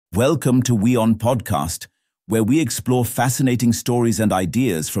Welcome to WION Podcast, where we explore fascinating stories and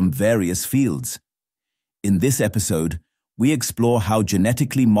ideas from various fields. In this episode, we explore how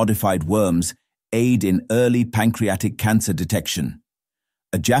genetically modified worms aid in early pancreatic cancer detection.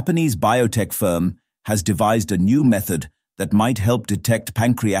 A Japanese biotech firm has devised a new method that might help detect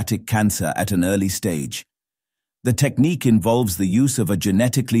pancreatic cancer at an early stage. The technique involves the use of a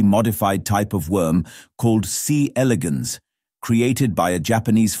genetically modified type of worm called C. elegans, created by a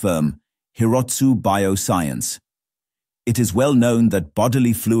Japanese firm, Hirotsu Bio Science. It is well known that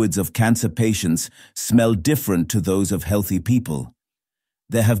bodily fluids of cancer patients smell different to those of healthy people.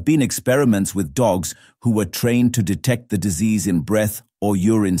 There have been experiments with dogs who were trained to detect the disease in breath or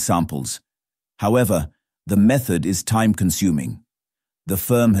urine samples. However, the method is time-consuming. The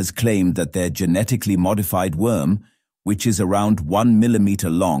firm has claimed that their genetically modified worm, which is around 1 millimeter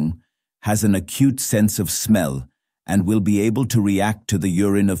long, has an acute sense of smell and will be able to react to the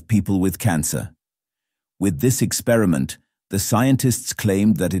urine of people with cancer. With this experiment, the scientists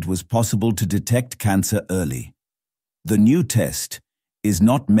claimed that it was possible to detect cancer early. The new test is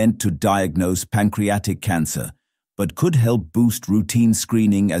not meant to diagnose pancreatic cancer, but could help boost routine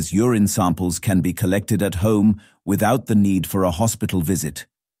screening as urine samples can be collected at home without the need for a hospital visit,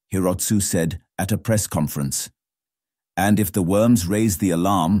 Hirotsu said at a press conference. And if the worms raise the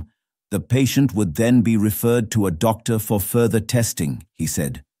alarm, the patient would then be referred to a doctor for further testing, he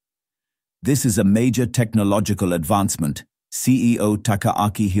said. This is a major technological advancement, CEO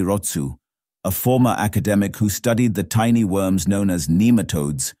Takaaki Hirotsu, a former academic who studied the tiny worms known as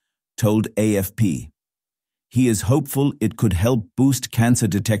nematodes, told AFP. He is hopeful it could help boost cancer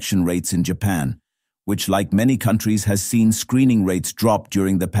detection rates in Japan, which, like many countries, has seen screening rates drop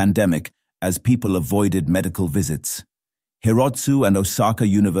during the pandemic as people avoided medical visits. Hirotsu and Osaka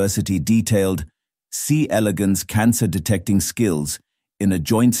University detailed C. elegans cancer detecting skills in a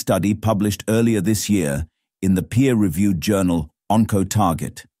joint study published earlier this year in the peer-reviewed journal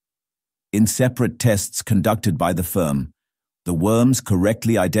OncoTarget. In separate tests conducted by the firm, the worms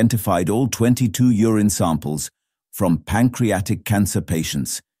correctly identified all 22 urine samples from pancreatic cancer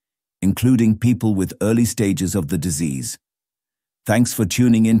patients, including people with early stages of the disease. Thanks for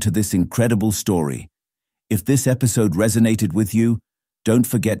tuning in to this incredible story. If this episode resonated with you, don't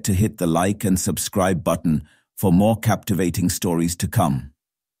forget to hit the like and subscribe button for more captivating stories to come.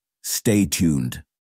 Stay tuned.